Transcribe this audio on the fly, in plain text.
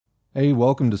Hey,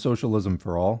 welcome to Socialism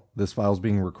for All. This file is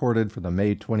being recorded for the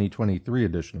May 2023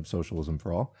 edition of Socialism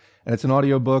for All, and it's an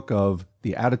audiobook of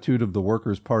The Attitude of the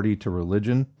Workers' Party to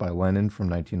Religion by Lenin from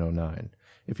 1909.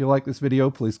 If you like this video,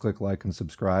 please click like and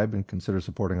subscribe, and consider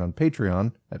supporting on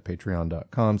Patreon at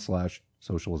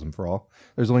patreon.com/socialismforall.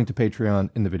 There's a link to Patreon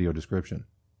in the video description.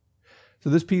 So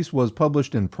this piece was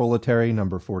published in Proletary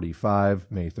number 45,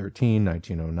 May 13,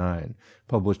 1909,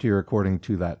 published here according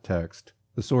to that text.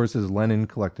 The source is Lenin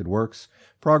Collected Works,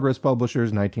 Progress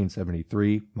Publishers,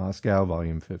 1973, Moscow,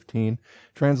 Volume 15,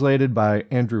 translated by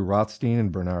Andrew Rothstein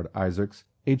and Bernard Isaacs,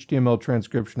 HTML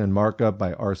transcription and markup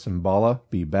by R. Simbala,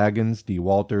 B. Baggins, D.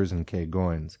 Walters, and K.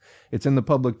 Goins. It's in the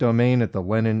public domain at the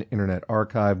Lenin Internet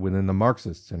Archive within the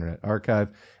Marxists Internet Archive,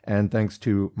 and thanks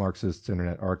to Marxists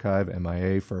Internet Archive,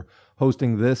 MIA, for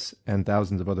hosting this and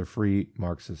thousands of other free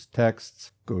Marxist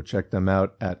texts. Go check them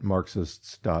out at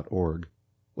marxists.org.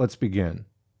 Let's begin.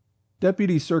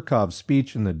 Deputy Surkov's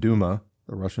speech in the Duma,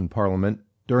 the Russian parliament,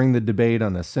 during the debate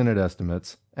on the Synod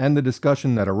estimates, and the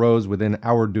discussion that arose within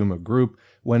our Duma group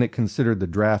when it considered the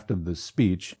draft of this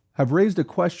speech, have raised a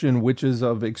question which is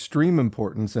of extreme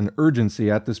importance and urgency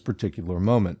at this particular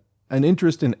moment. An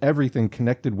interest in everything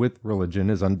connected with religion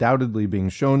is undoubtedly being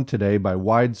shown today by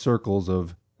wide circles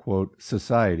of, quote,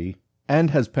 society, and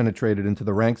has penetrated into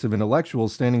the ranks of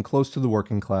intellectuals standing close to the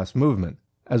working class movement,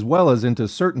 as well as into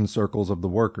certain circles of the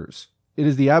workers. It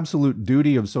is the absolute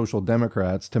duty of social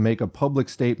democrats to make a public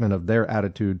statement of their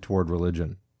attitude toward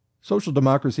religion. Social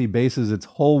democracy bases its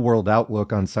whole world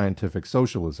outlook on scientific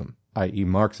socialism, i.e.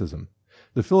 Marxism.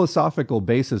 The philosophical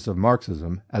basis of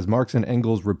Marxism, as Marx and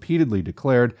Engels repeatedly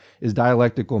declared, is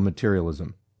dialectical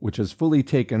materialism, which has fully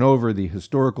taken over the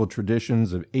historical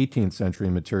traditions of 18th century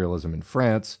materialism in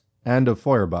France and of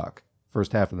Feuerbach,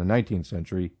 first half of the 19th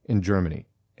century, in Germany.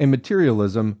 A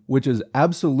materialism which is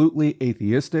absolutely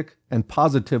atheistic and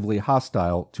positively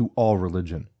hostile to all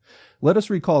religion. Let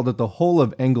us recall that the whole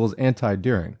of Engels'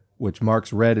 Anti-Düring, which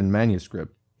Marx read in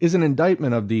manuscript, is an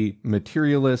indictment of the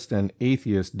materialist and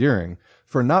atheist Düring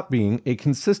for not being a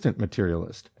consistent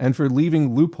materialist and for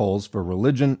leaving loopholes for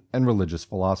religion and religious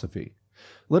philosophy.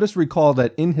 Let us recall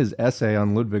that in his essay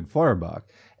on Ludwig Feuerbach,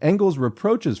 Engels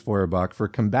reproaches Feuerbach for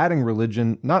combating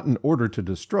religion not in order to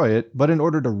destroy it, but in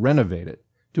order to renovate it,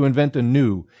 to invent a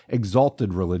new,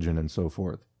 exalted religion, and so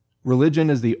forth. Religion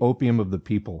is the opium of the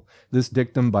people. This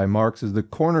dictum by Marx is the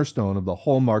cornerstone of the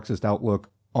whole Marxist outlook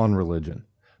on religion.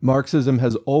 Marxism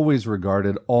has always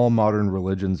regarded all modern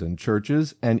religions and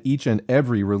churches, and each and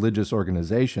every religious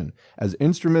organization, as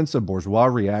instruments of bourgeois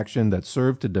reaction that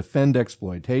serve to defend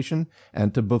exploitation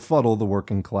and to befuddle the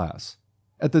working class.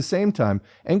 At the same time,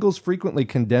 Engels frequently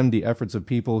condemned the efforts of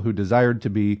people who desired to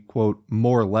be, quote,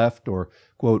 more left or,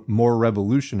 quote, more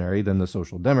revolutionary than the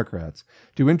Social Democrats,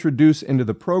 to introduce into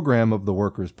the program of the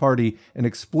Workers' Party an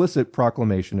explicit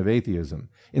proclamation of atheism,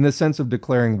 in the sense of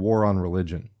declaring war on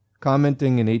religion.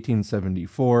 Commenting in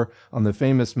 1874 on the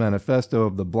famous manifesto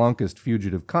of the Blankist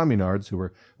fugitive communards who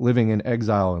were living in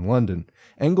exile in London,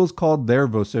 Engels called their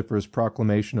vociferous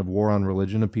proclamation of war on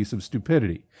religion a piece of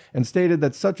stupidity, and stated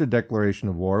that such a declaration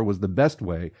of war was the best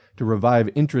way to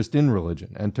revive interest in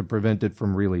religion and to prevent it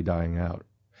from really dying out.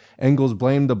 Engels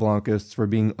blamed the Blankists for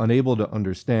being unable to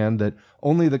understand that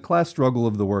only the class struggle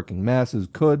of the working masses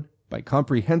could, by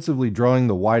comprehensively drawing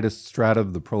the widest strata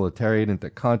of the proletariat into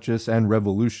conscious and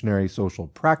revolutionary social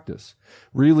practice,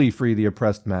 really free the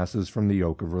oppressed masses from the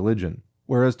yoke of religion.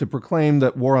 Whereas to proclaim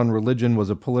that war on religion was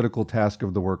a political task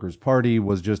of the Workers' Party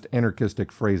was just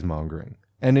anarchistic phrasemongering.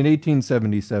 And in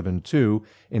 1877, too,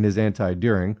 in his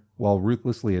Anti-Düring, while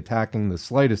ruthlessly attacking the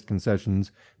slightest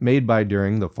concessions made by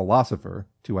Düring the philosopher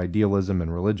to idealism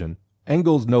and religion,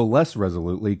 Engels no less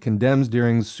resolutely condemns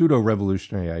Düring's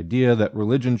pseudo-revolutionary idea that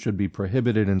religion should be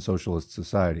prohibited in socialist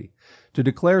society. To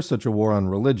declare such a war on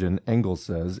religion, Engels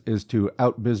says, is to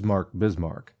out-Bismarck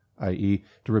Bismarck, i.e.,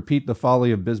 to repeat the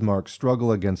folly of Bismarck's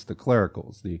struggle against the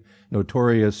clericals, the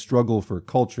notorious struggle for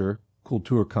culture,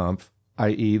 Kulturkampf,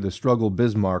 i.e., the struggle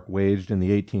Bismarck waged in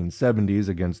the 1870s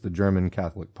against the German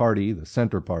Catholic Party, the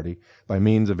Center Party, by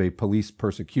means of a police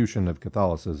persecution of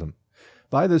Catholicism.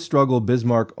 By this struggle,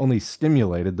 Bismarck only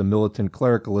stimulated the militant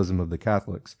clericalism of the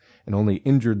Catholics, and only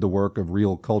injured the work of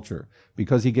real culture,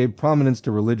 because he gave prominence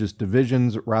to religious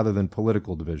divisions rather than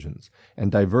political divisions,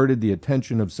 and diverted the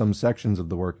attention of some sections of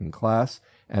the working class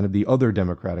and of the other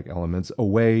democratic elements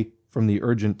away from the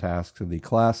urgent tasks of the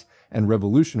class and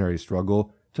revolutionary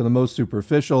struggle to the most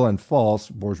superficial and false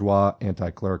bourgeois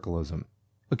anti-clericalism.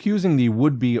 Accusing the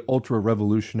would-be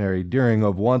ultra-revolutionary Dühring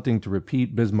of wanting to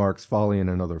repeat Bismarck's folly in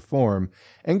another form,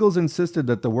 Engels insisted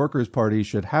that the Workers' Party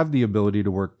should have the ability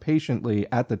to work patiently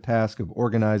at the task of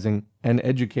organizing and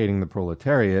educating the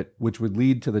proletariat, which would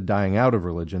lead to the dying out of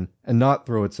religion, and not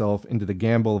throw itself into the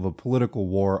gamble of a political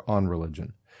war on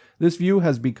religion. This view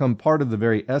has become part of the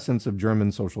very essence of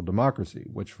German social democracy,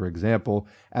 which, for example,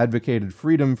 advocated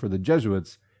freedom for the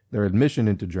Jesuits, their admission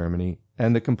into Germany,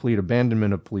 and the complete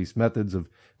abandonment of police methods of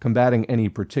combating any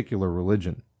particular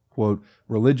religion. Quote,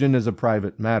 "Religion is a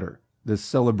private matter." This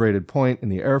celebrated point in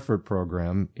the Erfurt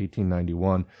Program,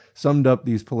 1891, summed up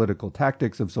these political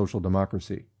tactics of social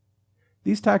democracy.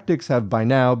 These tactics have by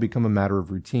now become a matter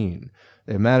of routine.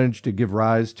 They have managed to give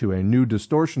rise to a new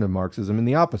distortion of Marxism in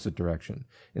the opposite direction,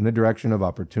 in the direction of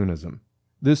opportunism.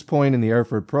 This point in the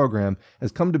Erfurt Program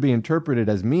has come to be interpreted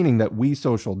as meaning that we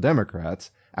Social Democrats,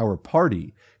 our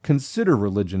party, consider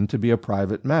religion to be a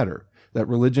private matter, that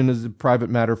religion is a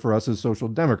private matter for us as Social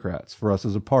Democrats, for us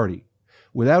as a party.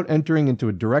 Without entering into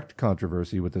a direct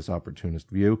controversy with this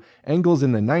opportunist view, Engels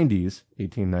in the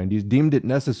 1890s, deemed it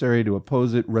necessary to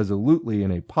oppose it resolutely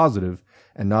in a positive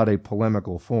and not a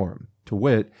polemical form. To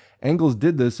wit, Engels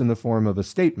did this in the form of a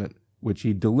statement, which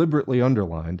he deliberately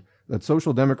underlined, that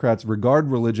Social Democrats regard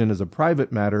religion as a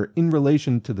private matter in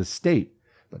relation to the state,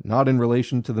 but not in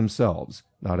relation to themselves,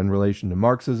 not in relation to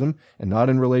Marxism, and not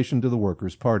in relation to the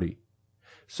Workers' Party.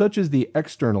 Such is the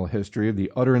external history of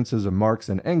the utterances of Marx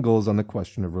and Engels on the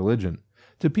question of religion.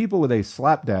 To people with a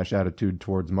slapdash attitude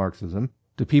towards Marxism,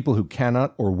 to people who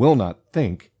cannot or will not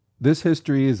think, this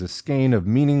history is a skein of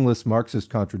meaningless Marxist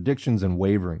contradictions and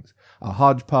waverings, a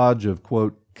hodgepodge of,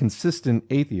 quote, consistent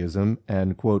atheism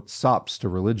and, quote, sops to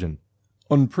religion.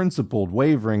 Unprincipled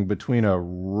wavering between a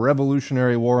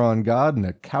revolutionary war on God and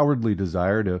a cowardly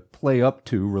desire to play up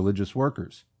to religious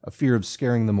workers, a fear of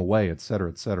scaring them away, etc.,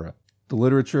 etc. The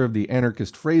literature of the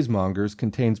anarchist phrasemongers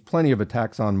contains plenty of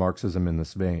attacks on Marxism in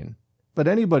this vein. But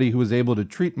anybody who is able to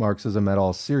treat Marxism at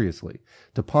all seriously,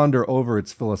 to ponder over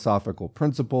its philosophical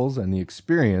principles and the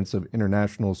experience of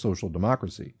international social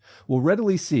democracy, will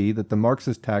readily see that the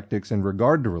Marxist tactics in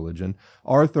regard to religion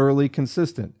are thoroughly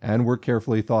consistent and were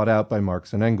carefully thought out by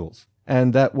Marx and Engels,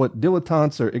 and that what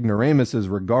dilettantes or ignoramuses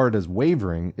regard as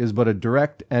wavering is but a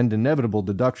direct and inevitable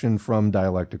deduction from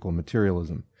dialectical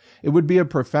materialism. It would be a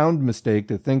profound mistake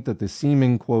to think that the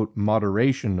seeming, quote,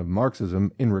 moderation of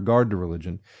Marxism in regard to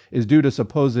religion is due to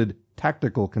supposed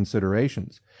tactical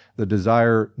considerations, the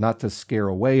desire not to scare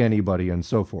away anybody and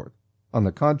so forth. On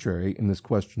the contrary, in this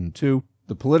question too,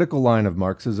 the political line of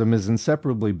Marxism is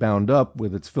inseparably bound up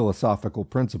with its philosophical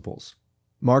principles.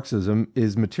 Marxism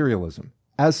is materialism.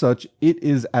 As such, it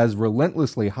is as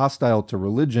relentlessly hostile to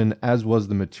religion as was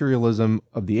the materialism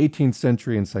of the 18th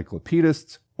century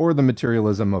encyclopedists or the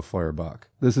materialism of Feuerbach.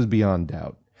 This is beyond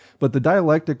doubt. But the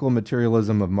dialectical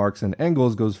materialism of Marx and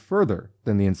Engels goes further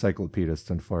than the encyclopedists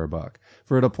and Feuerbach,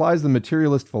 for it applies the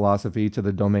materialist philosophy to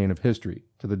the domain of history,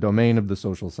 to the domain of the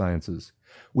social sciences.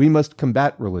 We must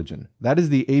combat religion. That is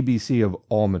the ABC of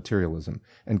all materialism,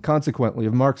 and consequently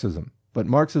of Marxism. But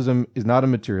Marxism is not a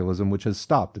materialism which has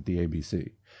stopped at the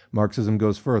ABC. Marxism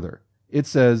goes further. It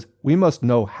says we must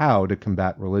know how to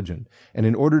combat religion, and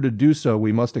in order to do so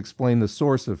we must explain the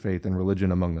source of faith in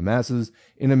religion among the masses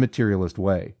in a materialist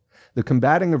way. The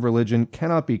combating of religion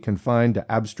cannot be confined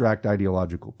to abstract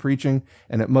ideological preaching,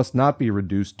 and it must not be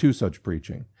reduced to such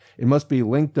preaching. It must be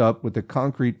linked up with the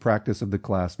concrete practice of the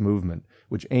class movement,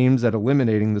 which aims at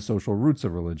eliminating the social roots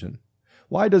of religion.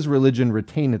 Why does religion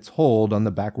retain its hold on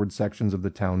the backward sections of the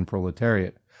town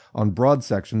proletariat, on broad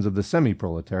sections of the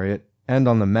semi-proletariat, and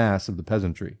on the mass of the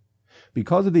peasantry?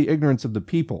 Because of the ignorance of the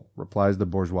people, replies the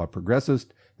bourgeois progressist,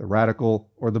 the radical,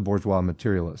 or the bourgeois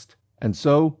materialist. And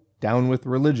so, down with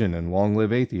religion and long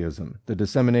live atheism. The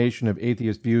dissemination of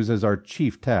atheist views is our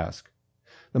chief task.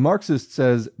 The Marxist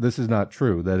says this is not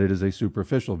true, that it is a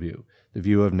superficial view, the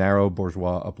view of narrow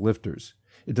bourgeois uplifters.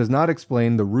 It does not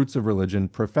explain the roots of religion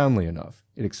profoundly enough.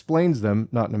 It explains them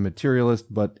not in a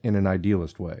materialist but in an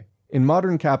idealist way. In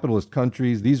modern capitalist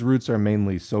countries, these roots are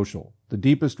mainly social. The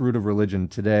deepest root of religion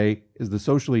today is the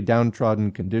socially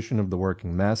downtrodden condition of the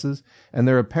working masses and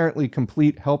their apparently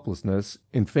complete helplessness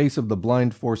in face of the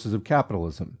blind forces of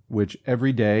capitalism, which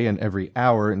every day and every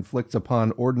hour inflicts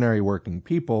upon ordinary working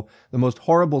people the most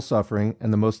horrible suffering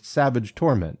and the most savage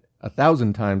torment,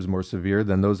 1,000 times more severe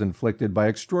than those inflicted by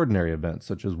extraordinary events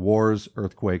such as wars,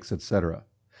 earthquakes, etc.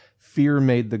 Fear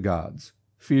made the gods.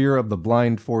 Fear of the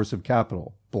blind force of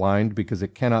capital, blind because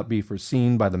it cannot be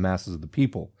foreseen by the masses of the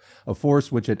people, a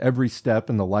force which at every step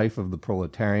in the life of the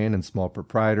proletarian and small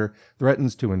proprietor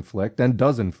threatens to inflict, and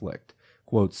does inflict,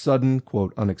 quote, sudden,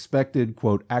 quote, unexpected,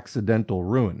 quote, accidental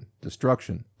ruin,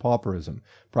 destruction, pauperism,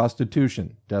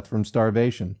 prostitution, death from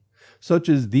starvation. Such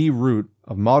is the root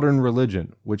of modern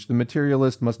religion, which the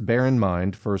materialist must bear in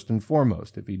mind first and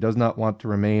foremost if he does not want to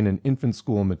remain an infant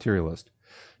school materialist.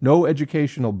 No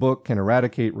educational book can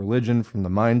eradicate religion from the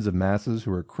minds of masses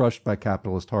who are crushed by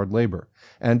capitalist hard labor,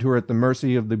 and who are at the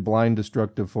mercy of the blind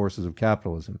destructive forces of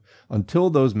capitalism, until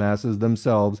those masses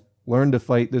themselves learn to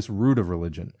fight this root of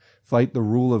religion, fight the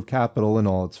rule of capital in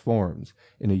all its forms,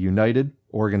 in a united,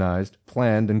 organized,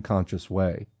 planned, and conscious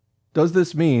way. Does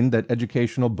this mean that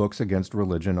educational books against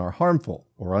religion are harmful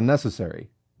or unnecessary?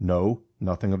 No,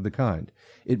 nothing of the kind.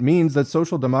 It means that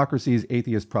social democracy's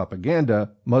atheist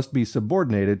propaganda must be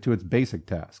subordinated to its basic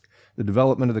task, the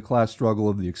development of the class struggle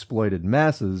of the exploited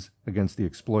masses against the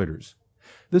exploiters.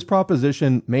 This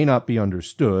proposition may not be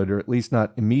understood, or at least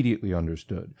not immediately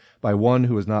understood, by one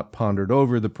who has not pondered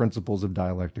over the principles of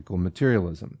dialectical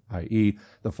materialism, i.e.,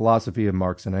 the philosophy of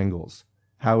Marx and Engels.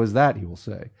 How is that, he will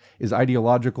say? Is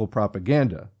ideological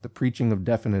propaganda, the preaching of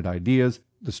definite ideas,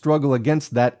 the struggle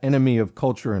against that enemy of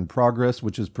culture and progress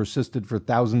which has persisted for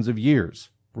thousands of years,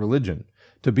 religion,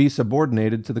 to be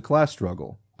subordinated to the class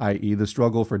struggle, i.e., the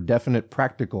struggle for definite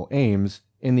practical aims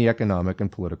in the economic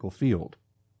and political field?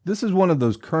 This is one of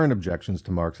those current objections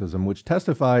to Marxism which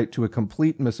testify to a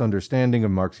complete misunderstanding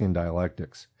of Marxian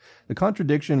dialectics. The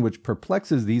contradiction which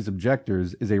perplexes these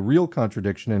objectors is a real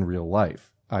contradiction in real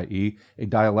life, i.e., a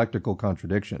dialectical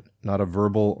contradiction, not a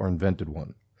verbal or invented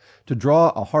one. To draw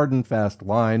a hard and fast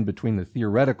line between the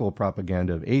theoretical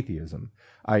propaganda of atheism,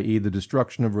 i.e., the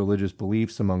destruction of religious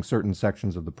beliefs among certain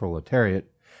sections of the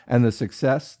proletariat, and the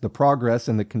success, the progress,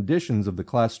 and the conditions of the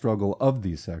class struggle of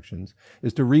these sections,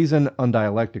 is to reason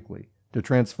undialectically, to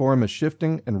transform a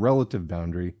shifting and relative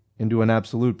boundary into an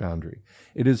absolute boundary.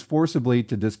 It is forcibly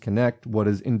to disconnect what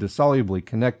is indissolubly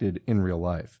connected in real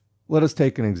life. Let us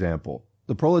take an example.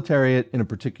 The proletariat in a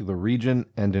particular region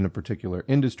and in a particular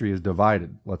industry is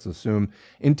divided, let's assume,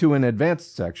 into an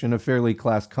advanced section of fairly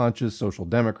class-conscious social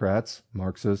democrats,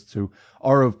 Marxists, who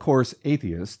are of course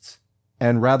atheists,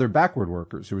 and rather backward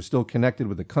workers who are still connected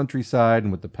with the countryside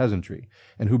and with the peasantry,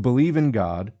 and who believe in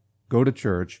God, go to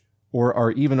church, or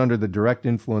are even under the direct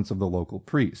influence of the local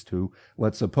priest, who,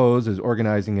 let's suppose, is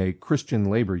organizing a Christian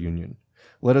labor union.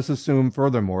 Let us assume,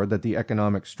 furthermore, that the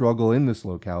economic struggle in this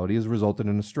locality has resulted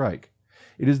in a strike.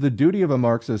 It is the duty of a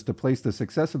Marxist to place the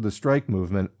success of the strike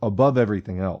movement above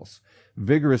everything else,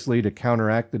 vigorously to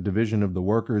counteract the division of the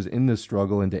workers in this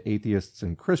struggle into atheists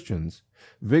and Christians,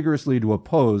 vigorously to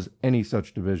oppose any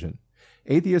such division.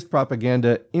 Atheist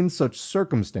propaganda in such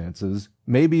circumstances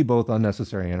may be both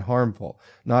unnecessary and harmful,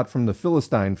 not from the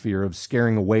Philistine fear of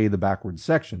scaring away the backward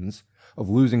sections, of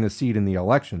losing a seat in the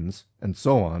elections, and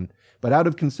so on, but out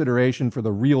of consideration for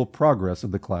the real progress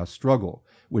of the class struggle,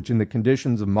 which in the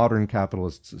conditions of modern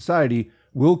capitalist society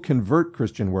will convert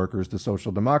Christian workers to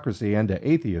social democracy and to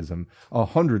atheism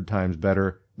 100 times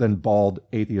better than bald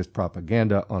atheist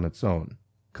propaganda on its own.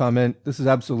 Comment: this is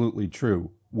absolutely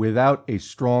true. Without a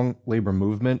strong labor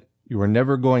movement, you are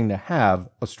never going to have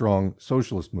a strong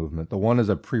socialist movement. The one is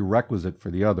a prerequisite for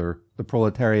the other. The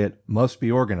proletariat must be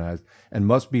organized and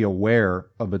must be aware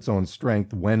of its own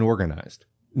strength when organized.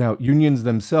 Now, unions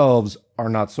themselves are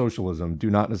not socialism, do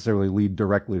not necessarily lead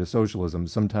directly to socialism.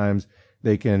 Sometimes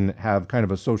they can have kind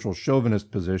of a social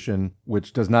chauvinist position,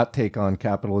 which does not take on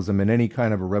capitalism in any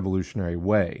kind of a revolutionary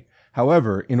way.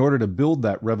 However, in order to build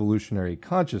that revolutionary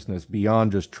consciousness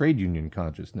beyond just trade union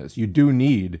consciousness, you do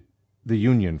need the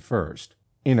union first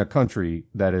in a country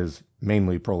that is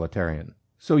mainly proletarian.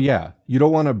 So yeah, you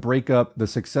don't want to break up the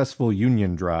successful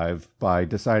union drive by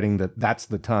deciding that that's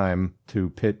the time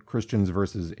to pit Christians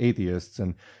versus atheists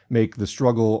and make the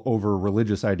struggle over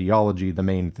religious ideology the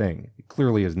main thing. It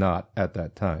clearly is not at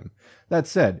that time. That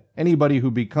said, anybody who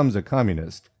becomes a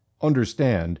communist,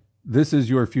 understand this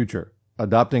is your future.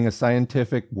 Adopting a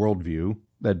scientific worldview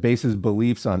that bases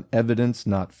beliefs on evidence,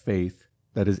 not faith,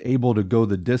 that is able to go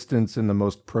the distance in the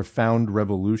most profound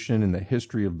revolution in the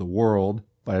history of the world,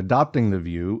 by adopting the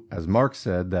view, as Marx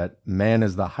said, that man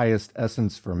is the highest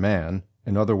essence for man,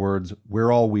 in other words,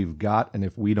 we're all we've got, and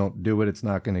if we don't do it, it's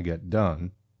not going to get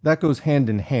done, that goes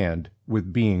hand in hand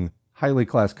with being highly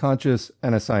class conscious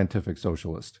and a scientific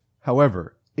socialist.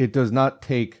 However, it does not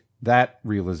take that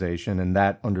realization and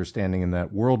that understanding and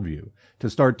that worldview to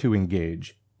start to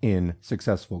engage in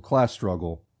successful class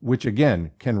struggle, which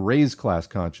again can raise class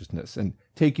consciousness and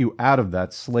take you out of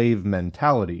that slave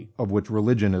mentality of which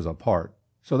religion is a part.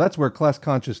 So that's where class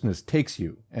consciousness takes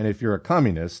you. And if you're a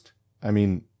communist, I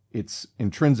mean, it's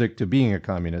intrinsic to being a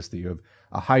communist that you have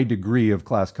a high degree of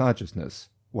class consciousness.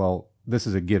 Well, this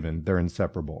is a given. They're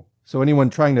inseparable. So anyone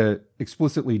trying to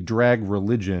explicitly drag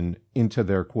religion into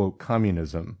their, quote,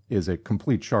 communism is a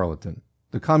complete charlatan.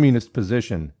 The communist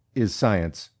position is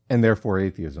science, and therefore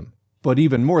atheism. But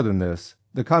even more than this,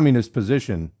 the communist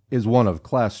position is one of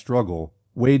class struggle,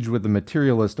 waged with the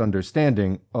materialist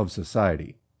understanding of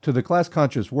society. To the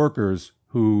class-conscious workers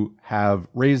who have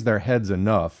raised their heads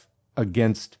enough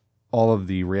against all of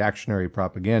the reactionary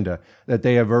propaganda that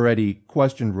they have already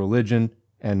questioned religion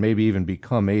and maybe even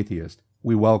become atheist,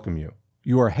 we welcome you.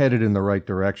 You are headed in the right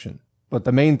direction. But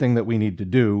the main thing that we need to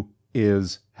do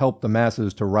is help the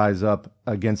masses to rise up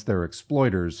against their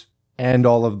exploiters and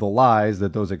all of the lies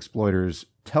that those exploiters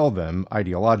tell them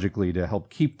ideologically to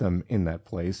help keep them in that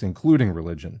place, including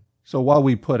religion. So while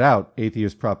we put out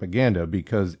atheist propaganda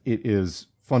because it is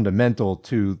fundamental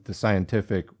to the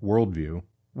scientific worldview,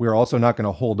 we're also not going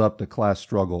to hold up the class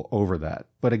struggle over that.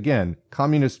 But again,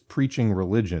 communists preaching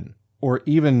religion, or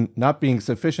even not being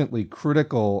sufficiently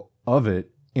critical of it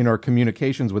in our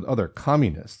communications with other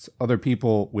communists, other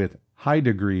people with high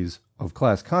degrees of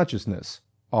class consciousness,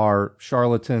 are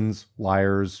charlatans,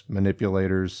 liars,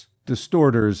 manipulators,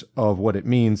 distorters of what it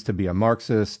means to be a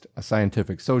Marxist, a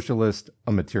scientific socialist,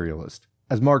 a materialist.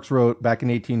 As Marx wrote back in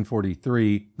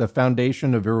 1843, the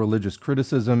foundation of irreligious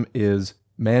criticism is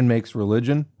man makes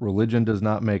religion, religion does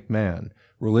not make man.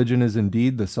 Religion is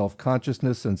indeed the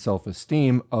self-consciousness and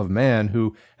self-esteem of man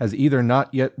who has either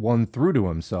not yet won through to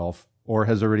himself or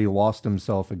has already lost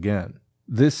himself again.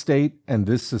 This state and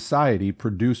this society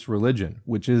produce religion,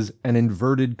 which is an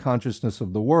inverted consciousness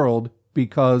of the world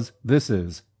because this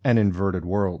is an inverted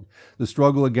world. The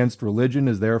struggle against religion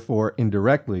is therefore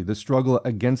indirectly the struggle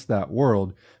against that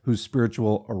world whose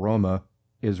spiritual aroma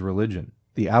is religion.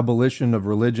 The abolition of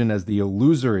religion as the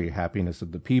illusory happiness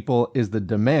of the people is the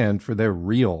demand for their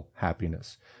real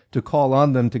happiness. To call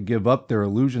on them to give up their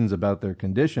illusions about their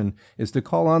condition is to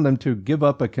call on them to give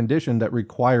up a condition that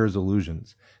requires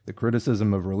illusions. The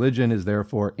criticism of religion is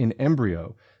therefore in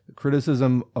embryo, the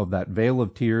criticism of that veil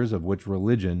of tears of which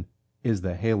religion is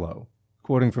the halo.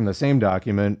 Quoting from the same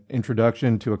document,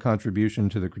 Introduction to a Contribution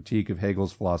to the Critique of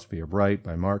Hegel's Philosophy of Right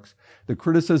by Marx, the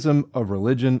criticism of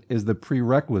religion is the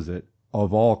prerequisite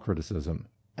of all criticism,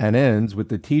 and ends with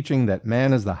the teaching that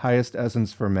man is the highest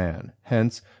essence for man,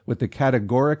 hence with the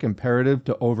categoric imperative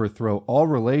to overthrow all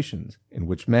relations in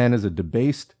which man is a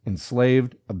debased,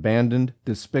 enslaved, abandoned,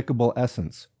 despicable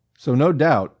essence. So no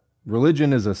doubt,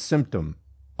 religion is a symptom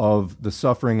of the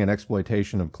suffering and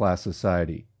exploitation of class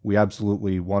society. We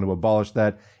absolutely want to abolish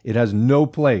that. It has no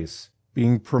place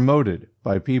being promoted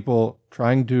by people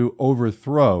trying to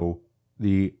overthrow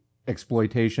the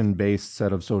exploitation-based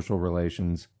set of social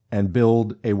relations and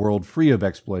build a world free of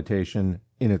exploitation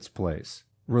in its place.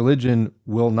 Religion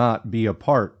will not be a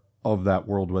part of that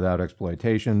world without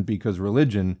exploitation because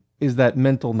religion is that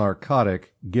mental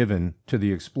narcotic given to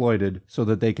the exploited so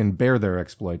that they can bear their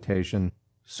exploitation,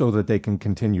 so that they can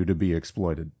continue to be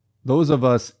exploited. Those of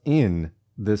us in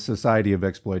this society of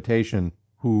exploitation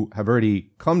who have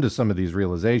already come to some of these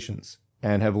realizations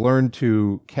and have learned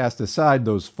to cast aside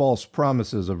those false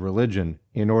promises of religion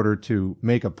in order to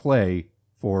make a play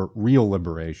for real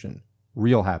liberation,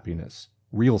 real happiness,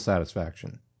 real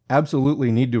satisfaction.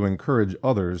 Absolutely need to encourage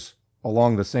others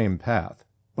along the same path.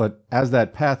 But as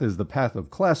that path is the path of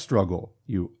class struggle,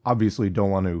 you obviously don't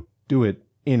want to do it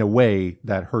in a way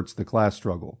that hurts the class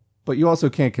struggle. But you also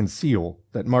can't conceal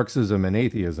that Marxism and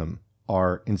atheism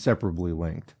are inseparably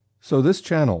linked. So this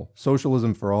channel,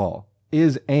 Socialism for All,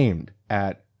 is aimed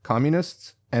at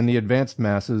communists and the advanced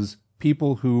masses,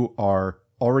 people who are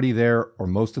already there or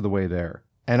most of the way there.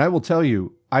 And I will tell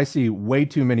you, I see way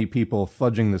too many people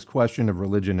fudging this question of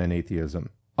religion and atheism.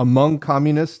 Among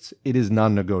communists, it is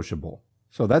non-negotiable.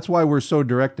 So that's why we're so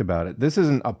direct about it. This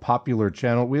isn't a popular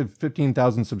channel. We have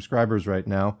 15,000 subscribers right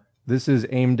now. This is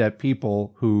aimed at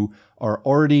people who are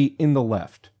already in the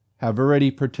left, have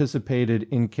already participated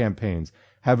in campaigns,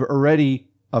 have already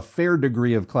a fair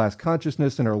degree of class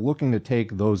consciousness and are looking to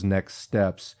take those next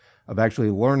steps of actually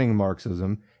learning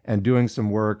Marxism and doing some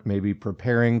work, maybe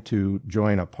preparing to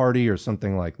join a party or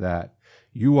something like that.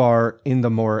 You are in the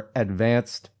more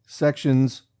advanced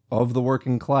sections of the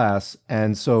working class,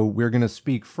 and so we're going to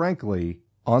speak frankly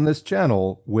on this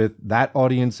channel with that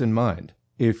audience in mind.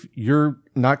 If you're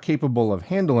not capable of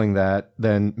handling that,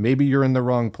 then maybe you're in the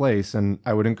wrong place, and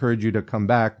I would encourage you to come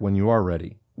back when you are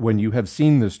ready, when you have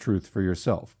seen this truth for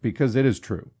yourself, because it is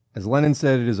true. As Lenin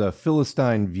said, it is a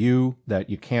Philistine view that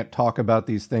you can't talk about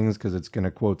these things because it's going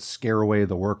to, quote, scare away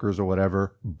the workers or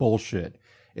whatever. Bullshit.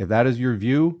 If that is your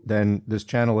view, then this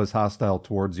channel is hostile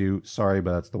towards you. Sorry,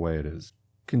 but that's the way it is.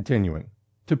 Continuing.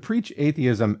 To preach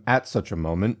atheism at such a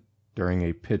moment during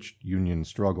a pitched union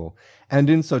struggle, and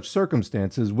in such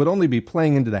circumstances would only be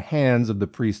playing into the hands of the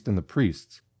priest and the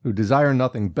priests, who desire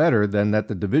nothing better than that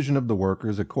the division of the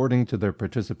workers according to their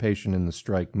participation in the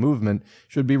strike movement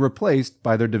should be replaced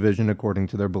by their division according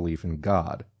to their belief in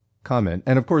God. Comment.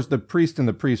 And of course, the priest and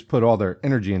the priests put all their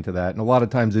energy into that, and a lot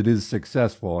of times it is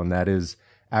successful, and that is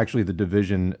actually the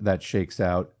division that shakes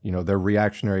out. Their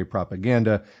reactionary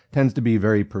propaganda tends to be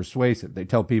very persuasive. They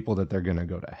tell people that they're going to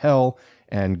go to hell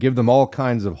and give them all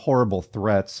kinds of horrible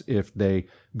threats if they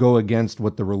go against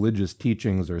what the religious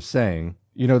teachings are saying.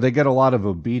 They get a lot of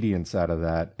obedience out of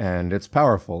that, and it's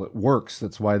powerful. It works.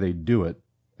 That's why they do it,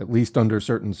 at least under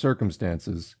certain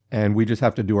circumstances, and we just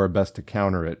have to do our best to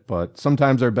counter it. But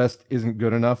sometimes our best isn't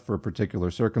good enough for particular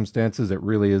circumstances. It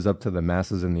really is up to the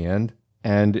masses in the end.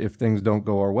 And if things don't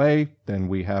go our way, then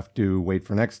we have to wait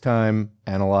for next time,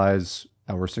 analyze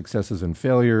our successes and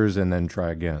failures, and then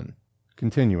try again.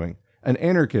 Continuing. An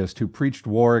anarchist who preached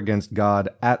war against God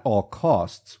at all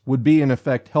costs would be in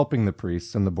effect helping the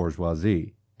priests and the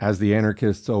bourgeoisie, as the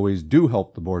anarchists always do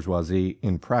help the bourgeoisie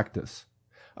in practice.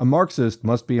 A Marxist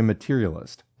must be a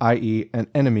materialist, i.e. an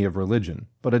enemy of religion,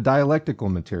 but a dialectical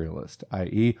materialist,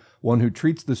 i.e. one who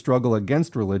treats the struggle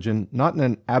against religion not in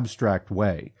an abstract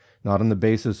way, not on the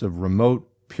basis of remote,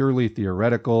 purely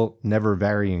theoretical,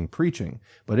 never-varying preaching,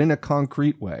 but in a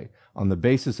concrete way, on the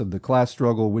basis of the class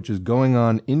struggle which is going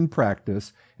on in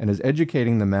practice and is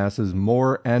educating the masses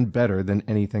more and better than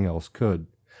anything else could.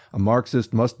 A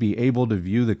Marxist must be able to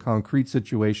view the concrete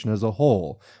situation as a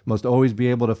whole, must always be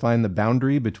able to find the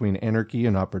boundary between anarchy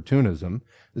and opportunism.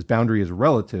 This boundary is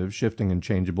relative, shifting and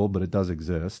changeable, but it does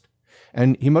exist.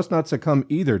 And he must not succumb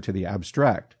either to the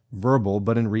abstract, verbal,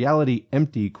 but in reality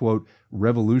empty, quote,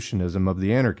 revolutionism of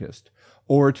the anarchist,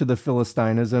 or to the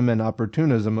philistinism and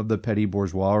opportunism of the petty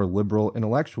bourgeois or liberal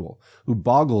intellectual, who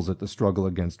boggles at the struggle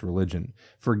against religion,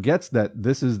 forgets that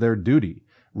this is their duty,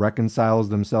 reconciles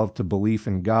themselves to belief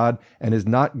in God, and is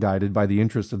not guided by the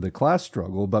interests of the class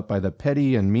struggle, but by the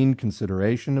petty and mean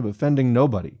consideration of offending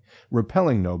nobody,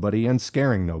 repelling nobody, and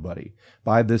scaring nobody,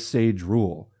 by this sage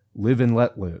rule, live and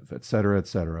let live, etc.,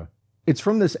 etc. It's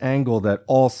from this angle that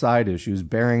all side issues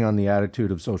bearing on the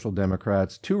attitude of social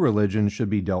democrats to religion should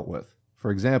be dealt with. For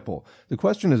example, the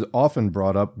question is often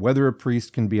brought up whether a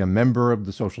priest can be a member of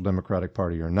the Social Democratic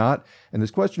Party or not, and this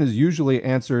question is usually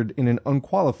answered in an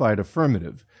unqualified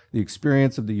affirmative, the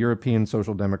experience of the European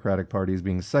Social Democratic parties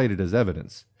being cited as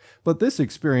evidence. But this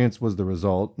experience was the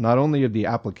result not only of the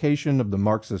application of the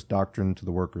Marxist doctrine to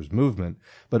the workers' movement,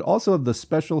 but also of the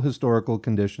special historical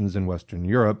conditions in Western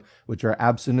Europe, which are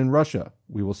absent in Russia.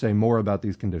 We will say more about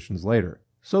these conditions later.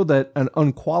 So that an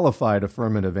unqualified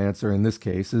affirmative answer in this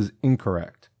case is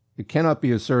incorrect. It cannot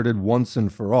be asserted once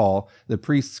and for all that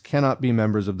priests cannot be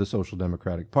members of the Social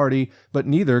Democratic Party, but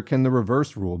neither can the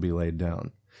reverse rule be laid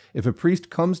down. If a priest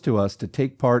comes to us to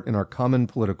take part in our common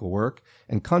political work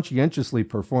and conscientiously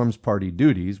performs party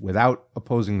duties without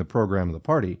opposing the program of the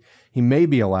party, he may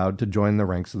be allowed to join the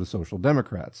ranks of the Social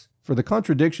Democrats. For the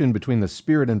contradiction between the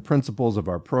spirit and principles of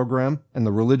our program and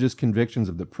the religious convictions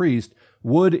of the priest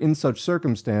would, in such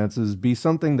circumstances, be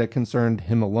something that concerned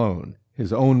him alone,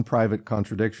 his own private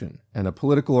contradiction, and a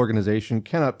political organization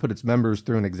cannot put its members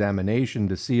through an examination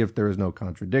to see if there is no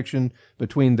contradiction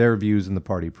between their views and the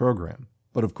party program.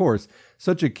 But of course,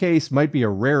 such a case might be a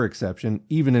rare exception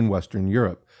even in Western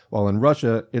Europe, while in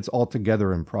Russia it's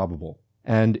altogether improbable.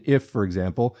 And if, for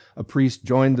example, a priest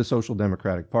joined the Social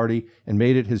Democratic Party and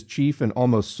made it his chief and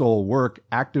almost sole work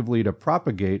actively to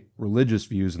propagate religious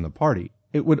views in the party,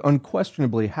 it would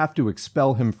unquestionably have to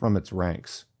expel him from its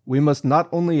ranks. We must not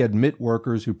only admit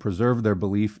workers who preserve their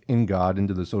belief in God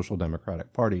into the Social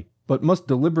Democratic Party, but must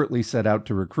deliberately set out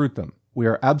to recruit them. We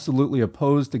are absolutely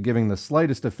opposed to giving the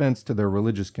slightest offense to their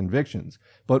religious convictions,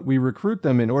 but we recruit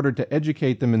them in order to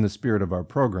educate them in the spirit of our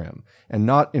program, and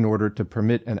not in order to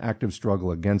permit an active struggle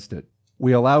against it.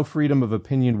 We allow freedom of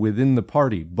opinion within the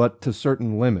party, but to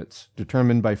certain limits,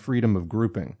 determined by freedom of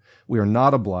grouping. We are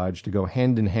not obliged to go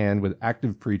hand in hand with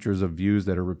active preachers of views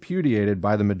that are repudiated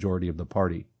by the majority of the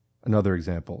party. Another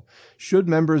example. Should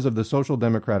members of the Social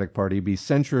Democratic Party be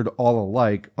censured all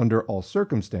alike under all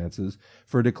circumstances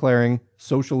for declaring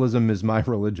socialism is my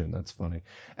religion? That's funny.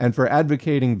 And for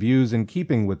advocating views in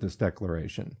keeping with this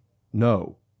declaration?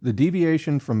 No. The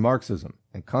deviation from Marxism,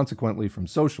 and consequently from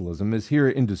socialism, is here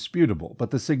indisputable, but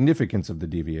the significance of the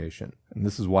deviation, and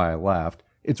this is why I laughed,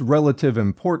 its relative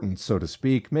importance, so to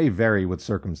speak, may vary with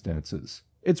circumstances.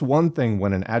 It's one thing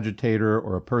when an agitator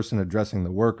or a person addressing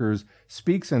the workers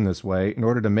speaks in this way in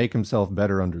order to make himself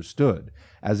better understood,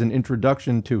 as an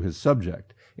introduction to his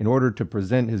subject, in order to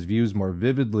present his views more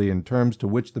vividly in terms to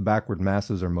which the backward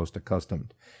masses are most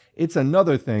accustomed. It's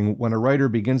another thing when a writer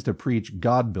begins to preach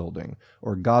God-building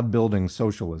or God-building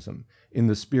socialism, in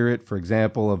the spirit, for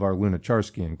example, of our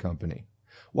Lunacharsky and Company.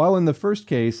 While in the first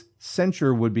case,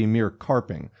 censure would be mere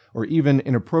carping, or even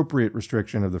inappropriate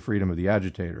restriction of the freedom of the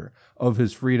agitator, of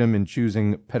his freedom in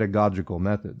choosing pedagogical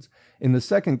methods. In the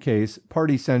second case,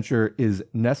 party censure is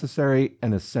necessary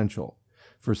and essential.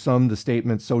 For some, the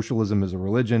statement socialism is a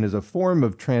religion is a form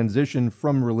of transition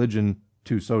from religion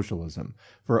to socialism.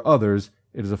 For others,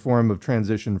 it is a form of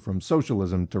transition from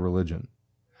socialism to religion.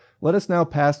 Let us now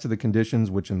pass to the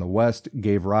conditions which in the West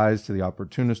gave rise to the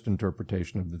opportunist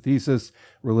interpretation of the thesis,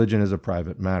 religion is a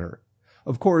private matter.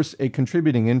 Of course, a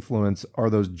contributing influence are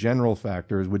those general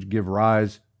factors which give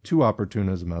rise to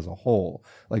opportunism as a whole,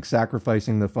 like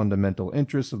sacrificing the fundamental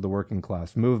interests of the working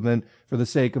class movement for the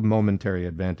sake of momentary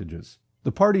advantages.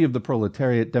 The party of the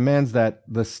proletariat demands that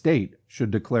the state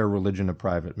should declare religion a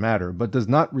private matter, but does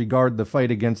not regard the fight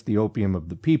against the opium of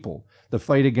the people, the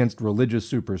fight against religious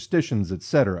superstitions,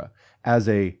 etc., as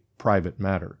a private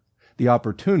matter. The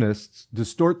opportunists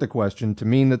distort the question to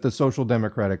mean that the Social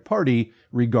Democratic Party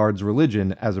regards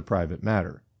religion as a private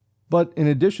matter. But in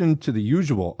addition to the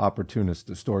usual opportunist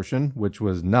distortion, which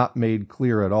was not made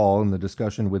clear at all in the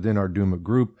discussion within our Duma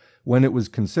group when it was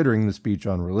considering the speech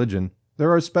on religion,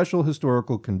 there are special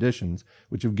historical conditions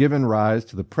which have given rise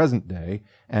to the present day,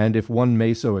 and if one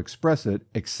may so express it,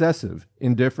 excessive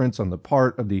indifference on the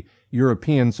part of the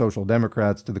European Social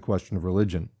Democrats to the question of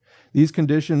religion. These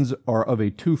conditions are of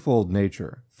a twofold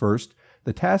nature. First,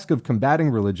 the task of combating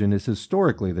religion is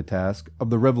historically the task of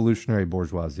the revolutionary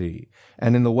bourgeoisie,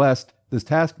 and in the West, this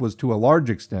task was to a large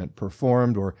extent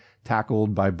performed or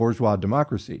tackled by bourgeois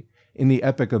democracy in the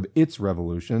epoch of its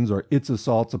revolutions or its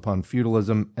assaults upon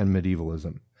feudalism and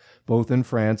medievalism. Both in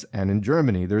France and in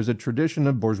Germany, there is a tradition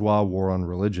of bourgeois war on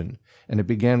religion, and it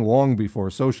began long before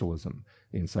socialism,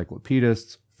 the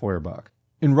encyclopedists, Feuerbach.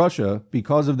 In Russia,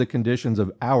 because of the conditions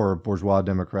of our bourgeois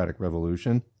democratic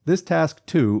revolution, this task,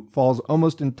 too, falls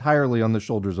almost entirely on the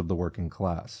shoulders of the working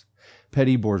class.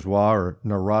 Petty bourgeois or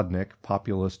narodnik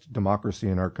populist democracy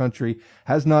in our country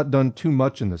has not done too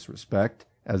much in this respect,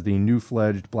 as the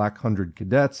new-fledged Black Hundred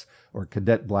Cadets or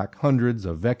Cadet Black Hundreds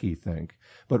of Vecchi think,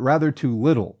 but rather too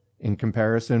little in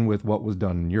comparison with what was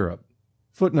done in Europe.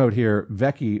 Footnote here,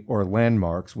 Vecchi, or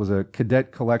Landmarks, was a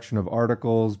cadet collection of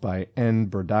articles by N.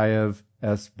 Berdayev,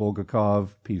 S. Bulgakov,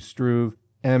 P. Struve,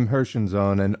 M.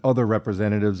 Hirschensohn, and other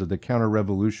representatives of the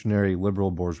counter-revolutionary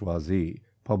liberal bourgeoisie,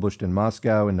 published in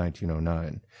Moscow in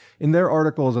 1909. In their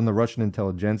articles on the Russian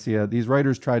intelligentsia, these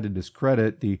writers tried to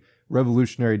discredit the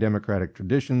revolutionary democratic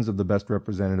traditions of the best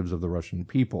representatives of the Russian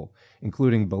people,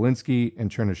 including Belinsky and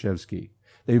Chernyshevsky.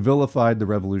 They vilified the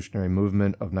revolutionary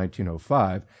movement of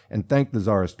 1905 and thanked the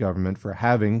Tsarist government for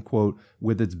having, quote,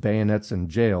 with its bayonets and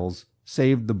jails,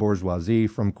 saved the bourgeoisie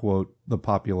from, quote, the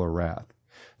popular wrath.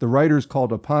 The writers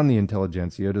called upon the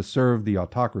intelligentsia to serve the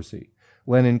autocracy.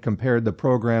 Lenin compared the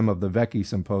program of the Vecchi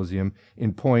Symposium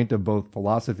in point of both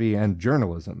philosophy and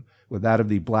journalism with that of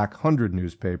the Black Hundred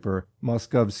newspaper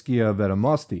Moskovskaya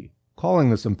Vedomosti, calling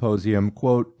the symposium,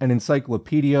 quote, an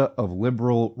encyclopedia of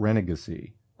liberal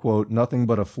renegacy, quote, nothing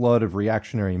but a flood of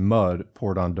reactionary mud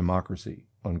poured on democracy,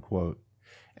 unquote.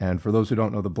 And for those who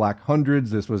don't know the Black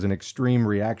Hundreds, this was an extreme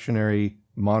reactionary,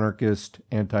 monarchist,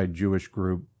 anti-Jewish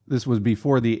group. This was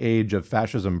before the age of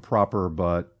fascism proper,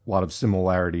 but a lot of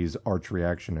similarities,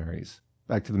 arch-reactionaries.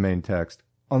 Back to the main text.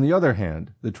 On the other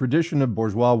hand, the tradition of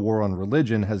bourgeois war on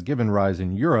religion has given rise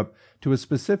in Europe to a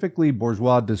specifically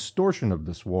bourgeois distortion of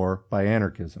this war by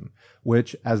anarchism,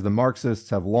 which, as the Marxists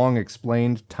have long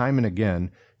explained time and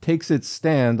again, takes its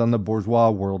stand on the bourgeois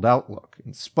world outlook,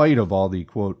 in spite of all the,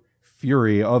 quote,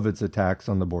 fury of its attacks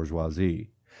on the bourgeoisie.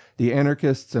 The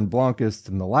anarchists and Blanquists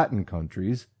in the Latin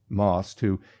countries, Most,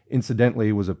 who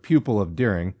incidentally was a pupil of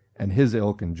Dühring and his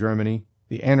ilk in Germany,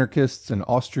 the anarchists in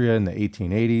Austria in the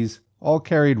 1880s, all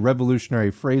carried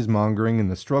revolutionary phrasemongering in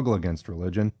the struggle against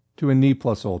religion to a ne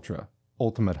plus ultra,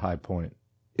 ultimate high point.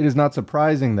 It is not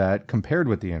surprising that, compared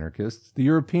with the anarchists, the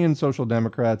European Social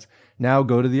Democrats now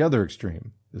go to the other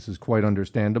extreme. This is quite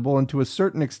understandable and to a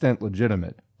certain extent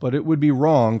legitimate, but it would be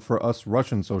wrong for us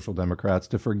Russian Social Democrats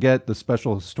to forget the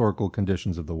special historical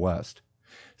conditions of the West.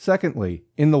 Secondly,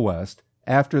 in the West,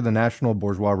 after the national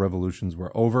bourgeois revolutions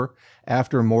were over,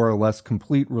 after more or less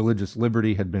complete religious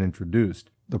liberty had been introduced,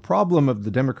 The problem of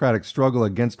the democratic struggle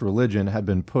against religion had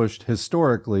been pushed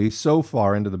historically so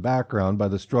far into the background by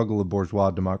the struggle of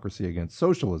bourgeois democracy against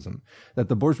socialism that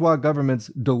the bourgeois governments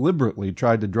deliberately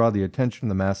tried to draw the attention of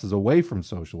the masses away from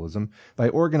socialism by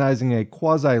organizing a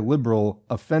quasi-liberal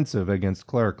offensive against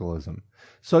clericalism.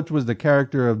 Such was the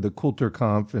character of the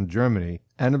Kulturkampf in Germany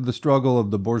and of the struggle of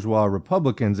the bourgeois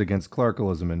republicans against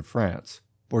clericalism in France.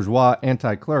 Bourgeois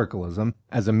anti-clericalism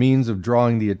as a means of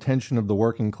drawing the attention of the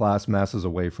working class masses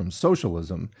away from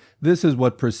socialism. This is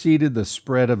what preceded the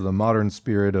spread of the modern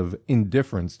spirit of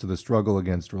indifference to the struggle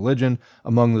against religion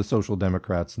among the social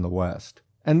democrats in the West.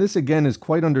 And this again is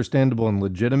quite understandable and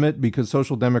legitimate because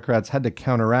social democrats had to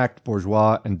counteract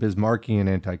bourgeois and Bismarckian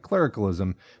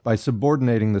anti-clericalism by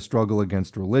subordinating the struggle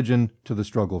against religion to the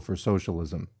struggle for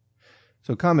socialism.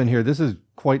 So comment here, this is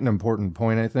quite an important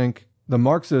point, I think. The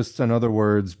Marxists, in other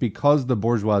words, because the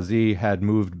bourgeoisie had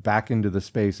moved back into the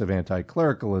space of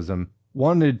anti-clericalism,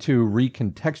 wanted to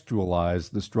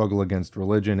recontextualize the struggle against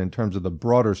religion in terms of the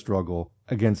broader struggle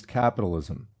against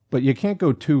capitalism. But you can't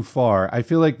go too far. I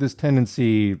feel like this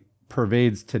tendency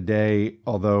pervades today,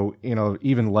 although in an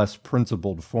even less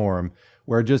principled form,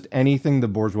 where just anything the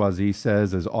bourgeoisie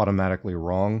says is automatically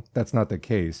wrong. That's not the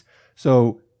case.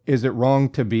 So is it wrong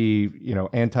to be,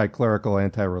 anti-clerical,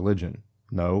 anti-religion?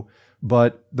 No.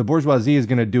 But the bourgeoisie is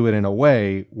going to do it in a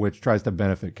way which tries to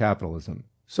benefit capitalism.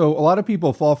 So a lot of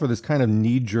people fall for this kind of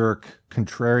knee-jerk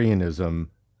contrarianism,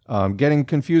 getting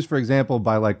confused, for example,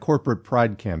 by corporate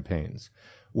pride campaigns,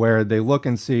 where they look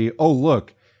and see, oh,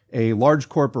 look, a large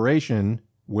corporation,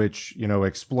 which,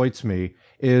 exploits me,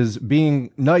 is being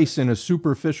nice in a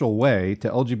superficial way to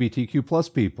LGBTQ plus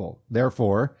people.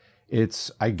 Therefore,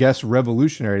 it's, I guess,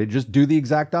 revolutionary to just do the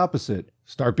exact opposite.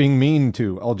 Start being mean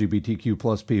to LGBTQ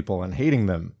plus people and hating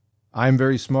them. I'm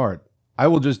very smart. I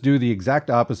will just do the exact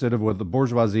opposite of what the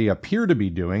bourgeoisie appear to be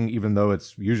doing, even though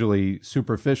it's usually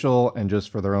superficial and just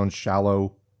for their own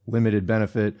shallow, limited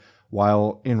benefit,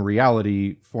 while in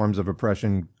reality, forms of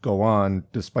oppression go on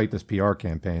despite this PR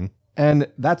campaign. And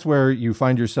that's where you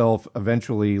find yourself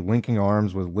eventually linking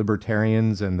arms with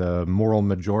libertarians and the moral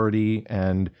majority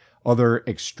and other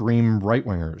extreme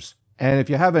right-wingers. And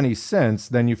if you have any sense,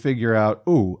 then you figure out,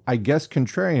 ooh, I guess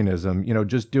contrarianism,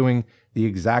 just doing the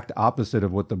exact opposite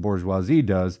of what the bourgeoisie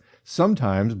does,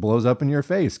 sometimes blows up in your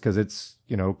face because it's,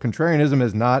 contrarianism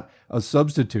is not a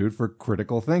substitute for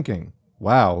critical thinking.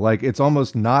 Wow, it's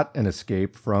almost not an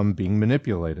escape from being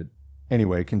manipulated.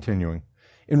 Anyway, continuing.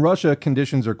 In Russia,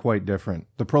 conditions are quite different.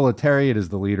 The proletariat is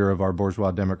the leader of our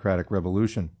bourgeois democratic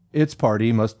revolution. Its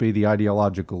party must be the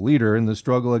ideological leader in the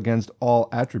struggle against all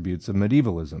attributes of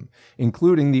medievalism,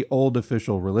 including the old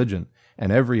official religion,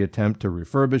 and every attempt to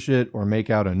refurbish it or make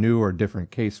out a new or different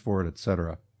case for it,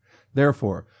 etc.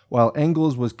 Therefore, while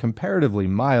Engels was comparatively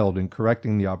mild in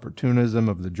correcting the opportunism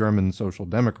of the German Social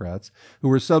Democrats, who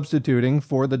were substituting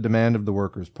for the demand of the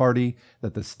Workers' Party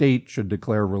that the state should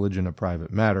declare religion a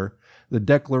private matter, the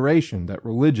declaration that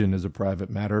religion is a private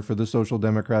matter for the Social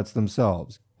Democrats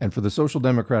themselves. And for the Social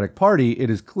Democratic Party, it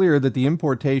is clear that the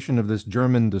importation of this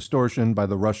German distortion by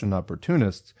the Russian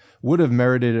opportunists would have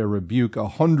merited a rebuke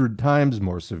 100 times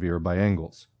more severe by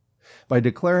Engels. By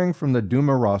declaring from the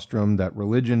Duma rostrum that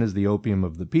religion is the opium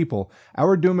of the people,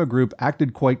 our Duma group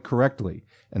acted quite correctly,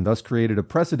 and thus created a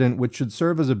precedent which should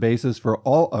serve as a basis for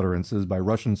all utterances by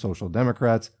Russian Social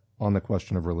Democrats on the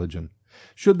question of religion.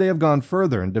 Should they have gone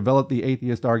further and developed the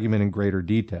atheist argument in greater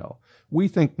detail? We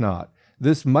think not.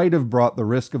 This might have brought the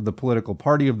risk of the political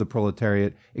party of the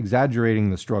proletariat exaggerating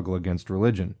the struggle against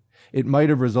religion. It might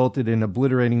have resulted in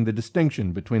obliterating the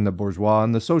distinction between the bourgeois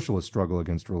and the socialist struggle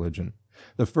against religion.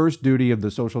 The first duty of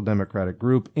the Social Democratic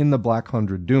group in the Black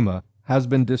Hundred Duma has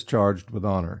been discharged with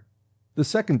honor. The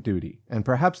second duty, and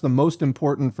perhaps the most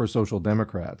important for Social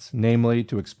Democrats, namely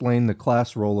to explain the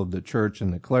class role of the church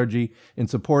and the clergy in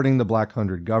supporting the Black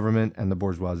Hundred government and the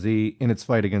bourgeoisie in its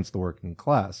fight against the working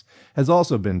class, has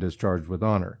also been discharged with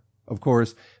honor. Of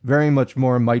course, very much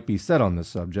more might be said on this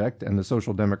subject, and the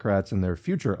Social Democrats in their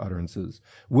future utterances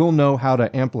will know how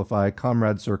to amplify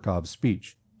Comrade Surkov's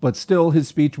speech. But still, his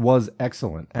speech was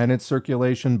excellent, and its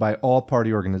circulation by all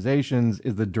party organizations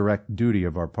is the direct duty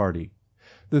of our party.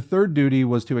 The third duty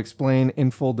was to explain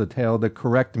in full detail the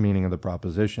correct meaning of the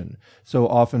proposition, so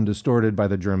often distorted by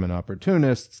the German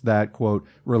opportunists that, quote,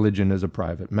 religion is a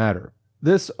private matter.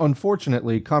 This,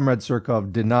 unfortunately, Comrade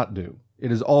Surkov did not do.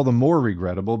 It is all the more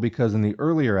regrettable because in the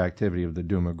earlier activity of the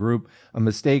Duma group, a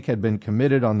mistake had been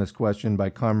committed on this question by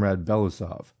Comrade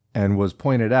Belousov, and was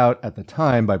pointed out at the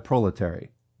time by Proletary.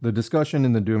 The discussion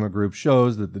in the Duma group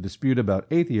shows that the dispute about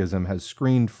atheism has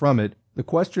screened from it The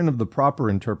question of the proper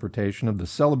interpretation of the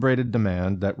celebrated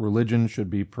demand that religion should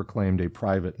be proclaimed a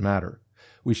private matter.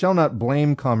 We shall not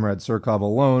blame Comrade Surkov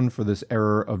alone for this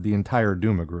error of the entire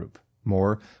Duma group.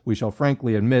 More, we shall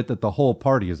frankly admit that the whole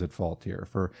party is at fault here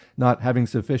for not having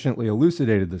sufficiently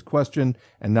elucidated this question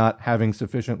and not having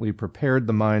sufficiently prepared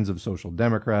the minds of Social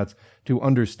Democrats to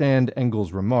understand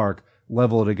Engels' remark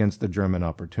leveled against the German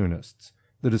opportunists.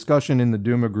 The discussion in the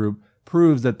Duma group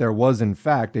proves that there was in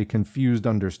fact a confused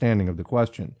understanding of the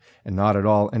question, and not at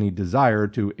all any desire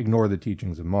to ignore the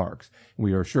teachings of Marx.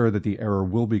 We are sure that the error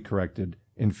will be corrected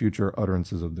in future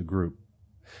utterances of the group.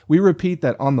 We repeat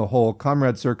that on the whole,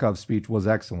 Comrade Surkov's speech was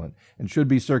excellent and should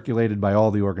be circulated by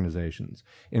all the organizations.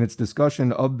 In its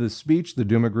discussion of this speech, the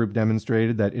Duma group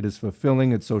demonstrated that it is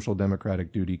fulfilling its social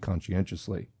democratic duty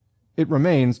conscientiously. It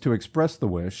remains to express the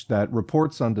wish that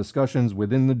reports on discussions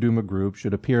within the Duma group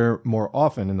should appear more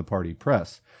often in the party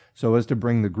press, so as to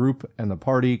bring the group and the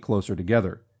party closer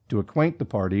together, to acquaint the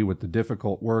party with the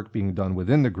difficult work being done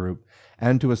within the group,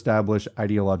 and to establish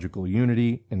ideological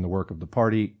unity in the work of the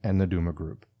party and the Duma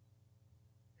group.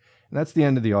 And that's the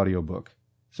end of the audiobook.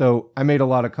 So I made a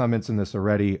lot of comments in this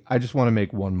already. I just want to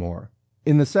make one more.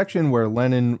 In the section where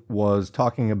Lenin was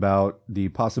talking about the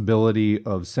possibility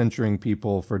of censuring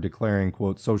people for declaring,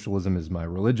 quote, socialism is my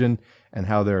religion, and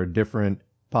how there are different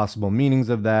possible meanings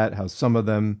of that, how some of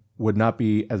them would not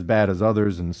be as bad as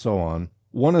others, and so on.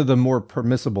 One of the more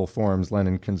permissible forms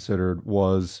Lenin considered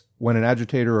was when an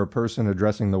agitator or person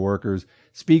addressing the workers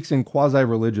speaks in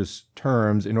quasi-religious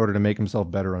terms in order to make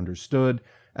himself better understood,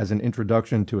 as an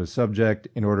introduction to a subject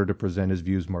in order to present his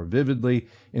views more vividly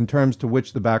in terms to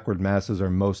which the backward masses are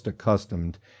most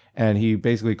accustomed, and he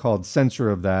basically called censure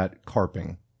of that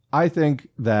carping. I think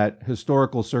that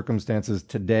historical circumstances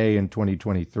today in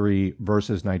 2023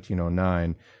 versus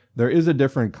 1909, there is a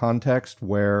different context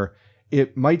where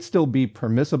it might still be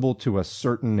permissible to a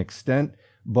certain extent,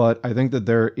 but I think that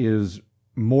there is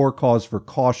more cause for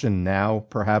caution now,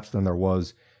 perhaps, than there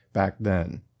was back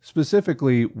then.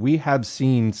 Specifically, we have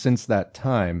seen since that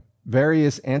time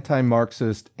various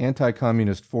anti-Marxist,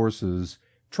 anti-communist forces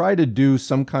try to do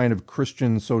some kind of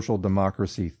Christian social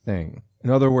democracy thing.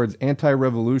 In other words,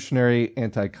 anti-revolutionary,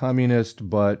 anti-communist,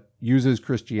 but uses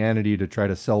Christianity to try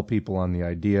to sell people on the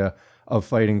idea of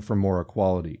fighting for more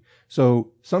equality.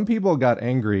 So some people got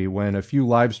angry when a few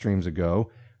live streams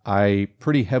ago, I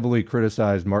pretty heavily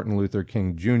criticized Martin Luther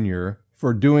King Jr.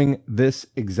 for doing this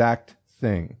exact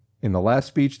thing. In the last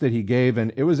speech that he gave,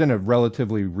 and it was in a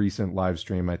relatively recent live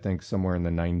stream, I think somewhere in the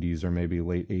 90s or maybe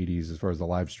late 80s as far as the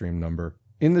live stream number.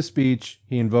 In the speech,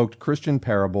 he invoked Christian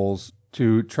parables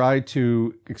to try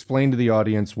to explain to the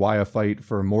audience why a fight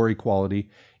for more equality,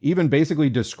 even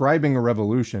basically describing a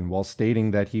revolution while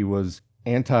stating that he was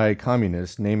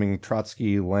anti-communist, naming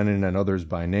Trotsky, Lenin, and others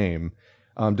by name,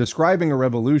 describing a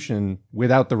revolution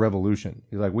without the revolution.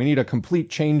 He's like, we need a complete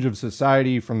change of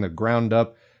society from the ground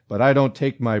up, but I don't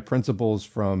take my principles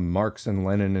from Marx and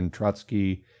Lenin and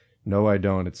Trotsky. No, I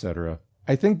don't, etc.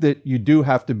 I think that you do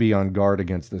have to be on guard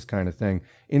against this kind of thing.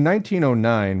 In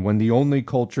 1909, when the only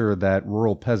culture that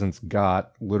rural peasants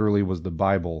got literally was the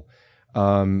Bible,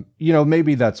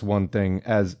 maybe that's one thing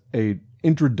as a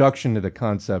introduction to the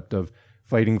concept of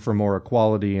fighting for more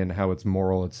equality and how it's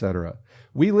moral, etc.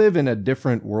 We live in a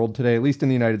different world today, at least in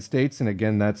the United States, and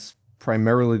again, that's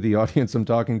primarily the audience I'm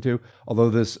talking to,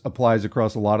 although this applies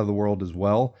across a lot of the world as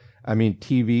well. I mean,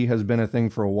 TV has been a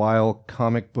thing for a while,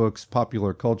 comic books,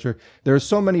 popular culture. There are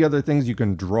so many other things you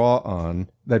can draw on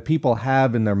that people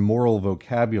have in their moral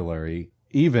vocabulary.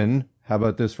 Even, how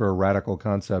about this for a radical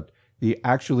concept, the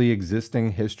actually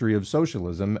existing history of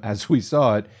socialism as we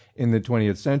saw it in the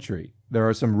 20th century. There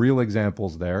are some real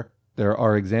examples there. There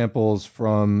are examples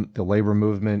from the labor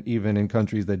movement, even in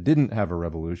countries that didn't have a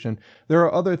revolution. There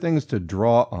are other things to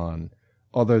draw on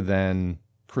other than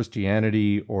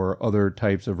Christianity or other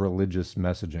types of religious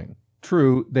messaging.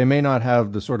 True, they may not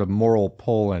have the sort of moral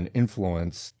pull and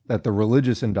influence that the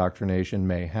religious indoctrination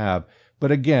may have,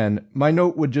 but again, my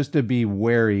note would just to be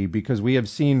wary because we have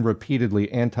seen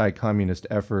repeatedly anti-communist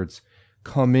efforts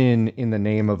come in the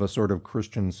name of a sort of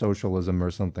Christian socialism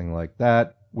or something like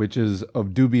that, which is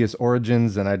of dubious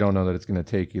origins, and I don't know that it's going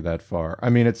to take you that far. I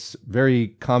mean, it's very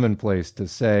commonplace to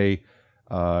say,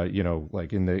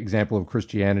 like in the example of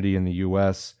Christianity in the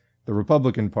U.S., the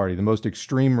Republican Party, the most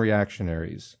extreme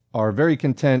reactionaries, are very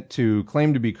content to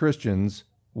claim to be Christians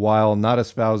while not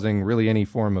espousing really any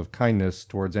form of kindness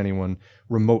towards anyone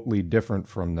remotely different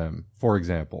from them, for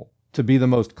example. To be the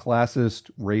most classist,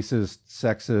 racist,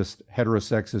 sexist,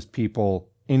 heterosexist people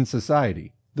in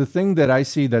society. The thing that I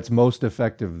see that's most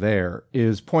effective there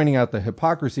is pointing out the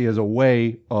hypocrisy as a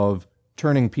way of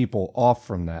turning people off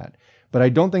from that. but I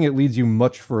don't think it leads you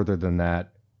much further than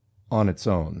that on its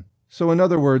own. So in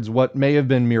other words, what may have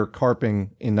been mere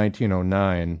carping in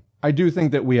 1909, I do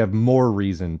think that we have more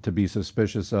reason to be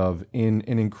suspicious of in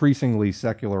an increasingly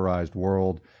secularized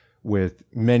world with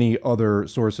many other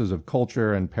sources of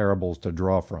culture and parables to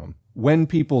draw from. When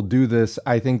people do this,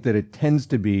 I think that it tends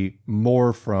to be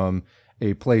more from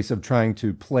a place of trying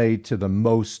to play to the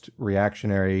most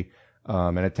reactionary,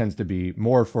 and it tends to be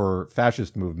more for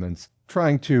fascist movements,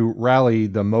 trying to rally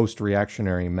the most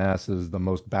reactionary masses, the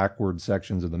most backward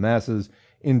sections of the masses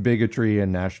in bigotry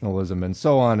and nationalism and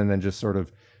so on, and then just sort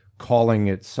of calling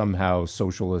it somehow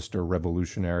socialist or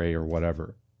revolutionary or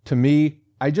whatever. To me,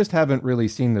 I just haven't really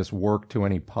seen this work to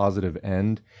any positive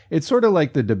end. It's sort of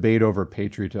like the debate over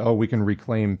patriotism. Oh, we can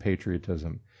reclaim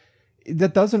patriotism.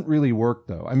 That doesn't really work,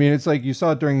 though. I mean, it's like you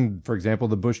saw it during, for example,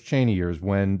 the Bush-Cheney years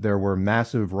when there were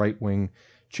massive right-wing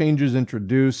changes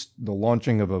introduced, the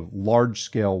launching of a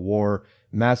large-scale war,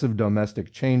 massive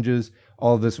domestic changes.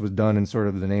 All of this was done in sort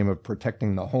of the name of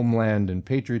protecting the homeland and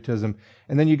patriotism.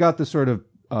 And then you got this sort of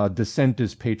dissent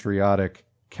is patriotic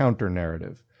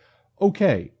counter-narrative.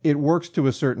 Okay, it works to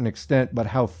a certain extent, but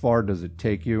how far does it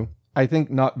take you? I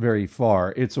think not very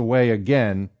far. It's a way,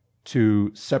 again, to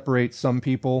separate some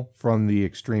people from the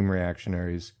extreme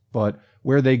reactionaries, but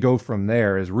where they go from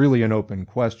there is really an open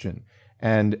question.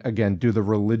 And again, do the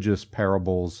religious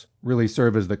parables really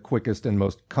serve as the quickest and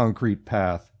most concrete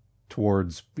path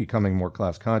towards becoming more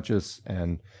class conscious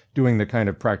and doing the kind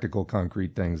of practical,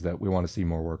 concrete things that we want to see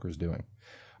more workers doing?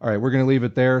 All right, we're going to leave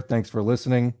it there. Thanks for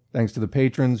listening. Thanks to the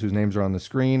patrons whose names are on the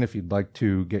screen. If you'd like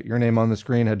to get your name on the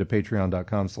screen, head to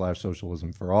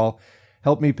patreon.com/socialismforall.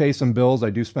 Help me pay some bills. I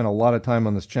do spend a lot of time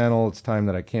on this channel. It's time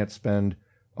that I can't spend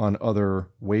on other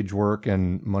wage work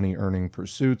and money-earning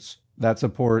pursuits. That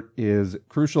support is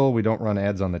crucial. We don't run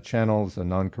ads on the channel. It's a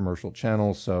non-commercial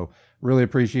channel, so really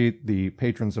appreciate the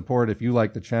patron support. If you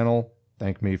like the channel,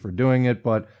 thank me for doing it,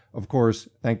 but of course,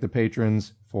 thank the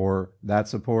patrons for that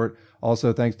support.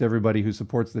 Also, thanks to everybody who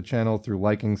supports the channel through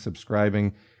liking,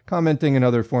 subscribing, commenting, and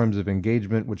other forms of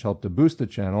engagement, which help to boost the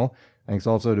channel. Thanks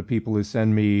also to people who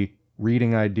send me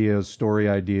reading ideas, story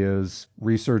ideas,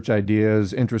 research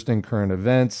ideas, interesting current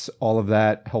events. All of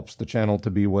that helps the channel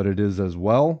to be what it is as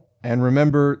well. And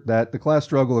remember that the class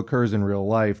struggle occurs in real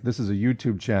life. This is a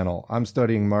YouTube channel. I'm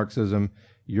studying Marxism.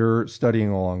 You're studying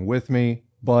along with me.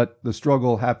 But the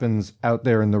struggle happens out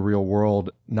there in the real world,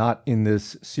 not in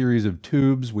this series of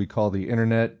tubes we call the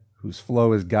internet, whose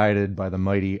flow is guided by the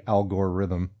mighty Al Gore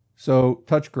rhythm. So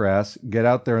touch grass, get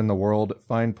out there in the world,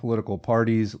 find political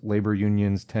parties, labor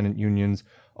unions, tenant unions,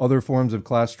 other forms of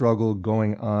class struggle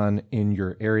going on in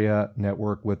your area,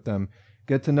 network with them,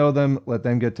 get to know them, let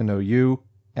them get to know you,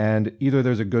 and either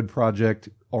there's a good project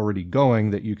already going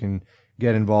that you can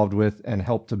get involved with and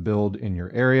help to build in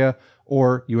your area,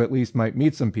 or you at least might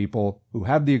meet some people who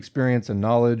have the experience and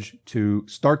knowledge to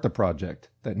start the project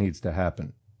that needs to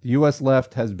happen. The U.S.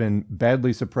 left has been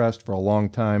badly suppressed for a long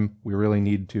time. We really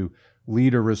need to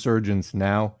lead a resurgence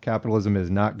now. Capitalism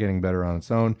is not getting better on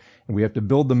its own, and we have to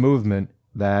build the movement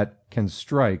that can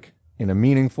strike in a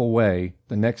meaningful way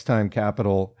the next time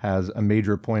capital has a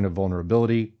major point of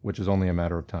vulnerability, which is only a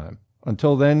matter of time.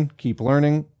 Until then, keep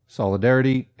learning,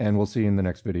 solidarity, and we'll see you in the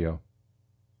next video.